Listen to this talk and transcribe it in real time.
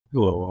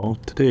Hello all,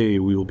 today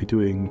we will be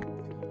doing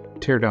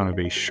teardown of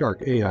a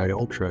Shark AI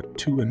Ultra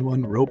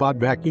 2-in-1 robot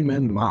vacuum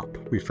and mop.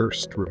 We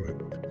first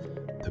remove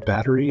the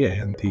battery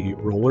and the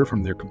roller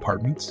from their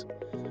compartments,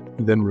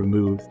 then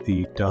remove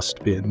the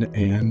dust bin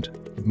and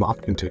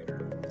mop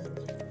container.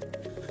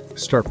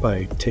 Start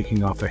by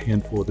taking off a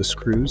handful of the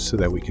screws so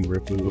that we can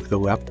remove the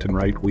left and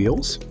right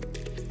wheels.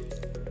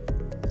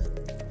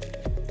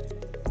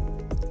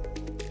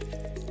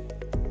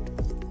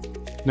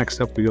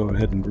 Next up, we go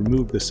ahead and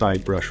remove the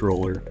side brush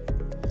roller,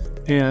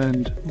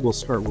 and we'll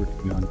start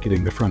working on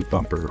getting the front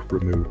bumper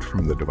removed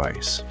from the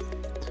device.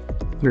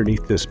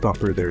 Underneath this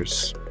bumper,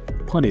 there's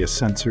plenty of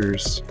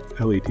sensors,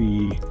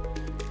 LED,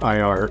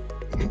 IR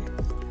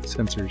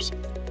sensors,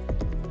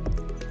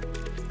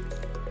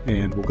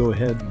 and we'll go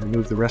ahead and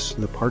remove the rest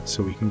of the parts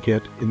so we can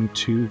get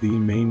into the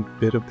main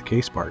bit of the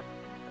case part.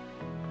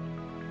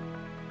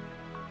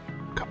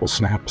 A couple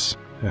snaps,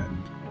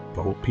 and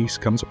the whole piece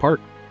comes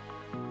apart.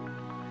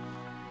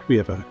 We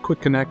have a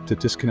quick connect to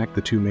disconnect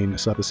the two main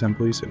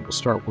sub-assemblies, and we'll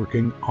start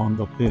working on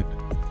the lid.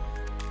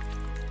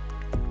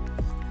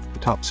 The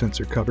top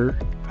sensor cover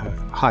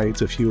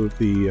hides a few of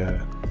the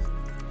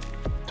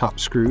top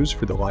screws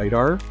for the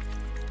LiDAR. A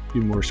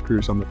few more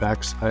screws on the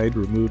back side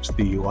removes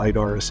the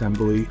LiDAR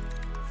assembly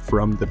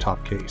from the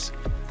top case.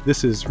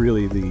 This is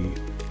really the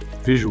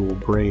visual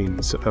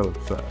brains of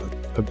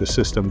the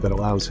system that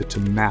allows it to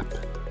map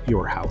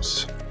your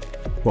house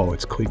while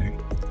it's cleaning.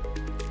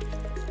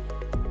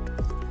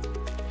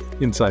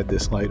 Inside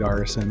this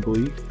LiDAR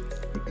assembly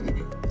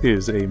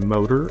is a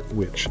motor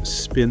which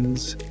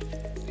spins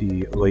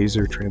the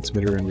laser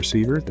transmitter and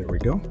receiver. There we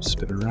go,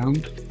 spin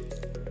around.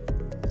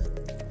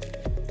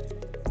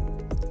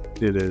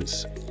 It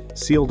is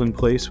sealed in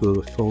place with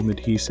a foam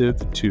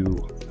adhesive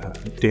to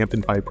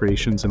dampen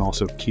vibrations and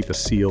also keep a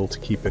seal to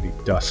keep any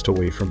dust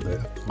away from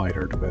the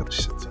LiDAR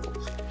device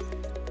itself.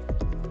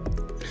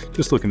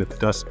 Just looking at the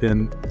dust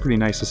bin, pretty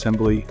nice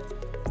assembly.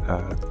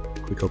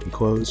 Quick open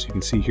close. You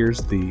can see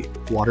here's the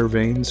water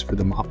vanes for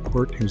the mop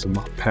port. Here's a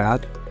mop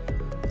pad,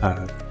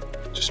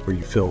 just where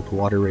you fill the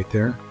water right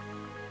there.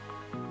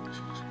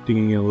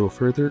 Digging in a little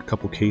further, a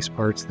couple case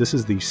parts. This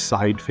is the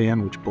side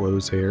fan which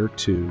blows air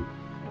to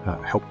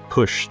help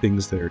push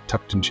things that are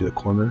tucked into the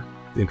corner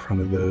in front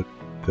of the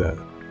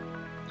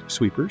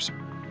sweepers.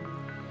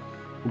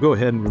 We'll go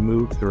ahead and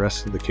remove the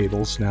rest of the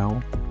cables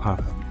now.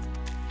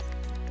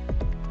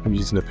 I'm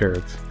using a pair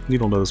of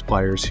needle nose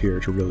pliers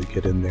here to really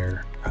get in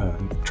there.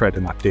 Try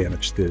to not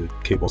damage the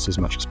cables as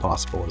much as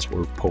possible as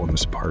we're pulling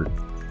this apart.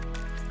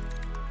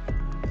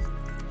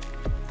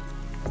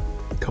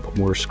 A couple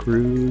more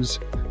screws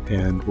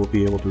and we'll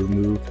be able to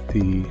remove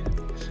the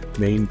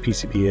main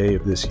PCBA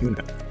of this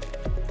unit. A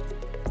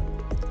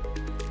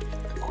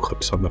couple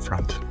clips on the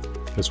front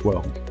as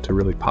well to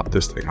really pop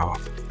this thing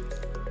off.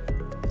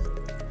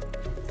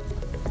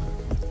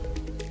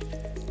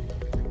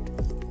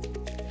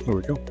 There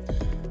we go.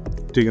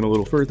 Digging a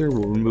little further,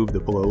 we'll remove the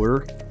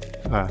blower.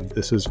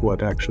 This is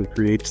what actually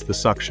creates the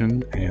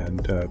suction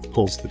and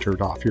pulls the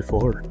dirt off your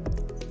floor.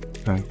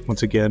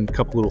 Once again, a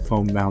couple little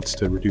foam mounts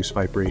to reduce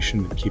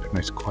vibration and keep it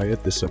nice and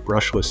quiet. This is a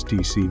brushless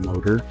DC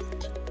motor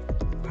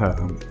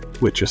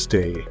with just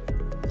a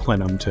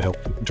plenum to help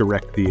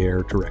direct the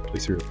air directly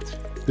through.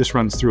 This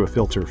runs through a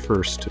filter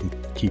first to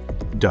keep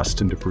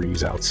dust and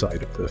debris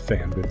outside of the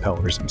fan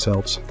impellers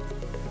themselves.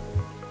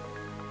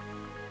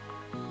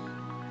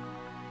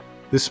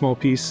 This small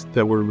piece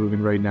that we're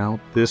removing right now,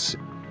 this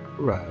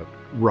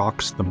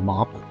rocks the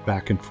mop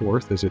back and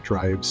forth as it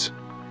drives.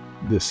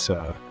 This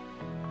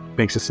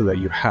makes it so that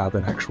you have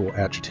an actual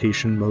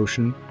agitation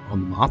motion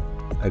on the mop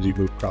as you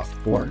move across the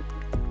floor.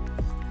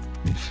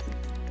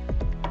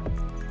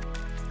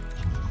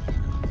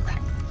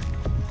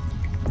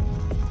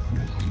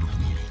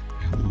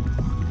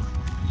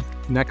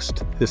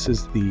 Next, this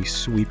is the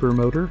sweeper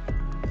motor.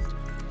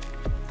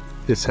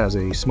 This has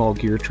a small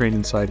gear train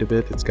inside of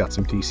it. It's got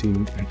some just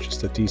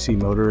a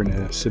DC motor and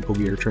a simple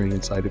gear train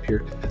inside of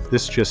here.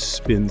 This just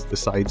spins the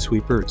side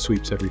sweeper. It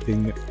sweeps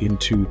everything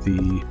into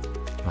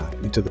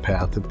the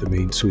path of the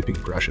main sweeping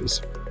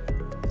brushes.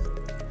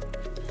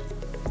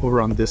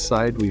 Over on this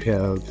side, we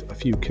have a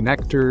few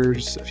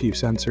connectors, a few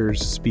sensors,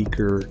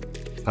 speaker,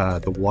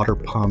 the water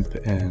pump,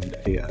 and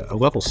a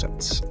level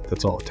sense.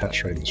 That's all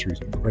attached right in this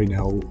region. Right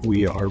now,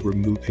 we are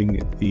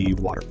removing the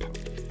water pump,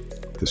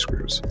 the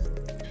screws.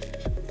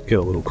 Get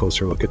a little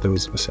closer look at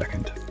those in a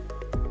second.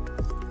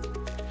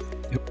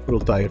 Yep, little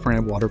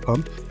diaphragm water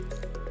pump.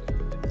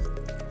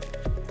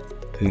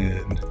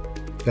 And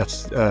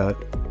that's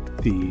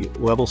the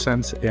level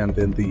sense, and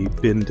then the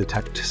bin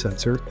detect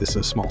sensor. This is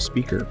a small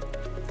speaker.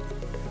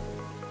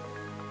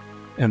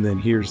 And then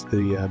here's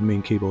the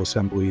main cable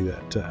assembly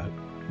that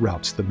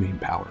routes the main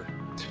power.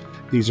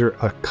 These are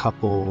a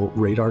couple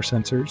radar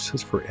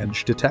sensors for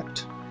edge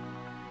detect.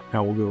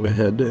 Now we'll go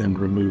ahead and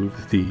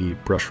remove the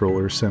brush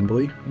roller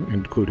assembly,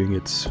 including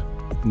its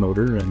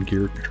motor and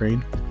gear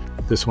train.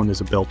 This one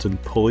is a belt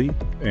and pulley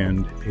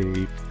and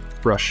a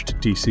brushed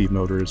DC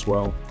motor as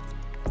well.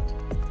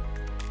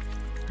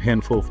 A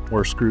handful of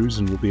more screws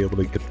and we'll be able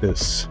to get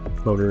this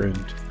motor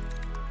and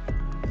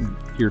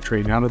gear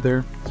train out of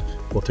there.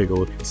 We'll take a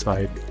look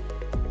inside.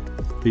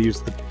 They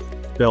use the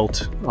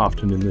belt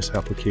often in this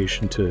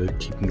application to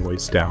keep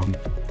noise down.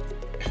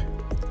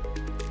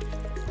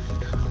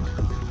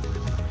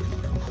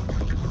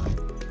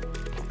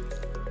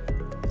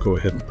 Go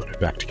ahead and put it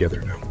back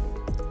together now.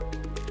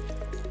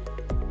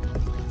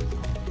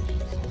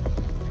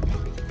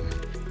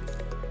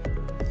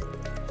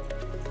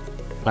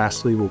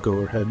 Lastly, we'll go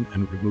ahead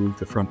and remove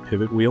the front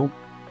pivot wheel.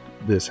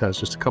 This has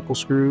just a couple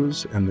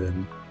screws and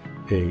then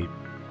a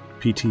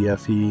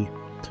PTFE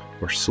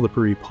or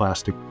slippery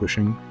plastic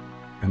bushing,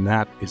 and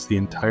that is the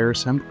entire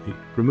assembly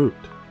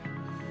removed.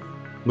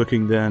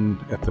 Looking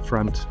then at the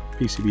front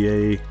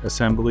PCBA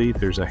assembly,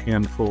 there's a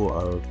handful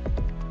of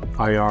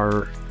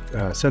IR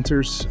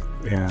sensors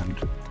and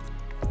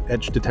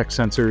edge detect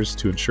sensors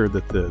to ensure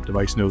that the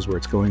device knows where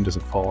it's going,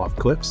 doesn't fall off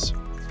cliffs.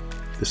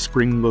 The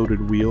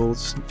spring-loaded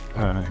wheels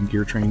and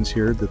gear trains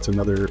here, that's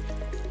another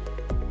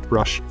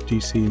brushed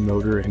DC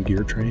motor and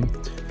gear train.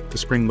 The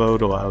spring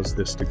load allows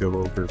this to go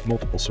over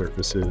multiple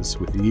surfaces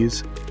with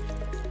ease,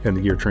 and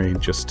the gear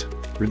train just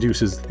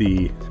reduces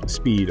the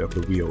speed of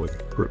the wheel in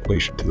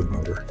relation to the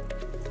motor.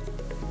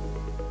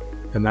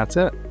 And that's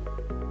it.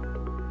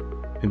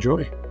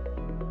 Enjoy.